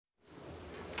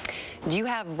Do you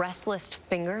have restless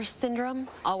finger syndrome?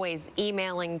 Always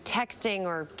emailing, texting,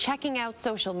 or checking out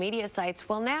social media sites?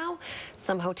 Well, now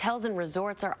some hotels and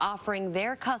resorts are offering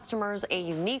their customers a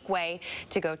unique way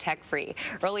to go tech-free.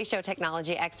 Early show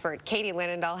technology expert Katie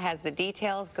Linendoll has the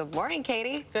details. Good morning,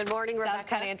 Katie. Good morning, Rebecca. Sounds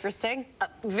kind of interesting.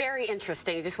 Very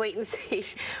interesting. Just wait and see.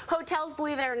 Hotels,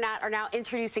 believe it or not, are now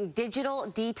introducing digital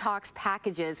detox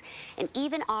packages and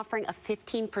even offering a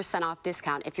 15% off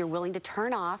discount if you're willing to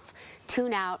turn off,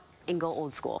 tune out, and go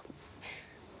old school.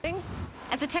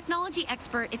 As a technology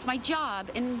expert, it's my job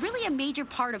and really a major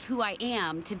part of who I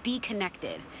am to be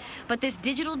connected. But this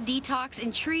digital detox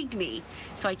intrigued me,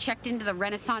 so I checked into the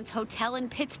Renaissance Hotel in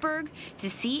Pittsburgh to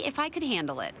see if I could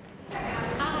handle it.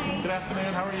 Hi. Good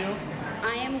afternoon, how are you?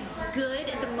 I am good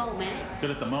at the moment.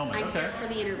 Good at the moment, I'm okay. here for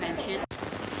the intervention.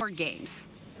 Board games.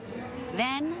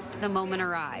 Then the moment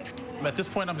arrived. At this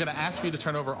point, I'm going to ask you to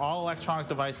turn over all electronic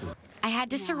devices. I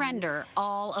had to surrender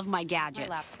all of my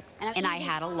gadgets, and I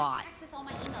had a lot.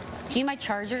 Do you need my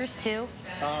chargers too?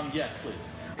 Yes, please.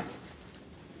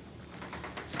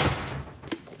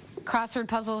 Crossword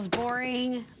puzzles,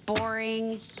 boring,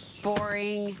 boring,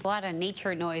 boring. A lot of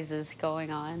nature noises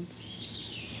going on.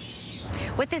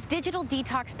 With this digital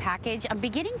detox package, I'm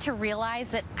beginning to realize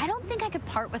that I don't think I could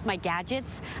part with my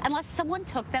gadgets unless someone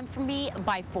took them from me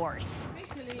by force.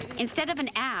 Instead of an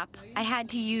app, I had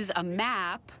to use a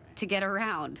map to get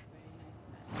around.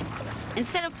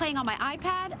 Instead of playing on my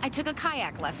iPad, I took a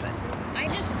kayak lesson. I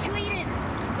just tweeted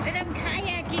that I'm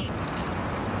kayaking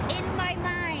in my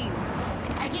mind.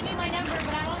 I give you my number,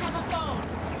 but I don't have a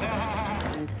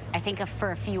phone. I think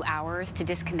for a few hours to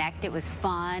disconnect, it was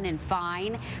fun and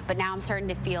fine, but now I'm starting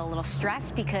to feel a little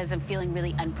stressed because I'm feeling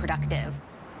really unproductive.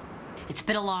 It's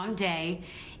been a long day,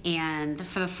 and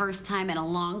for the first time in a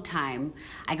long time,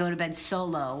 I go to bed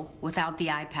solo without the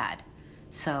iPad.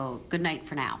 So good night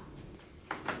for now.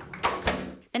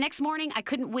 The next morning, I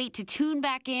couldn't wait to tune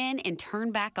back in and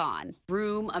turn back on.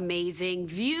 Room amazing,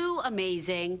 view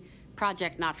amazing,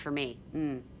 project not for me.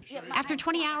 After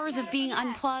 20 hours of being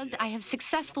unplugged, I have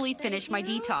successfully finished my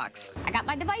detox. I got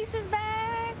my devices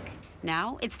back.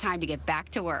 Now it's time to get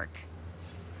back to work.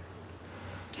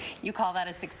 You call that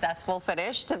a successful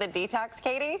finish to the detox,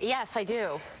 Katie? Yes, I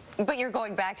do. But you're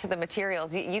going back to the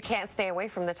materials. You can't stay away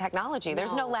from the technology.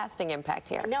 There's no lasting impact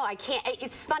here. No, I can't.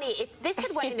 It's funny. If this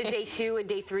had went into day 2 and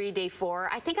day 3, day 4,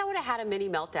 I think I would have had a mini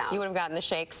meltdown. You would have gotten the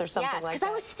shakes or something like that. Yes, because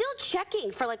I was still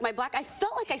checking for like my black. I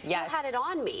felt like I still had it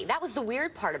on me. That was the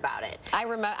weird part about it. I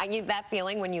remember that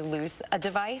feeling when you lose a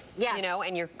device, you know,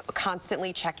 and you're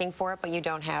constantly checking for it, but you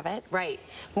don't have it. Right.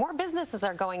 More businesses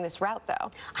are going this route,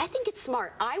 though. I think it's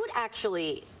smart. I would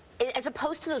actually, as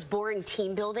opposed to those boring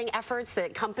team building efforts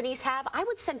that companies have, I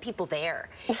would send people there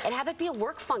and have it be a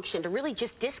work function to really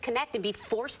just disconnect and be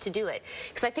forced to do it.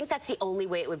 Because I think that's the only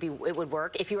way it would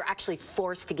work if you were actually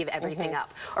forced to give everything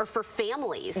up. Or for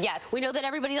families. Yes. We know that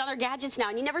everybody's on their gadgets now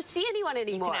and you never see anyone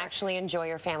anymore. You can actually enjoy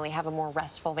your family, have a more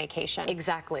restful vacation.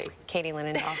 Exactly. Katie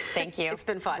Linendoll, thank you. It's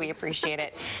been fun. We appreciate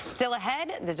it. Still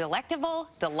ahead, the delectable,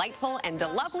 delightful, and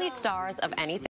lovely stars of anything.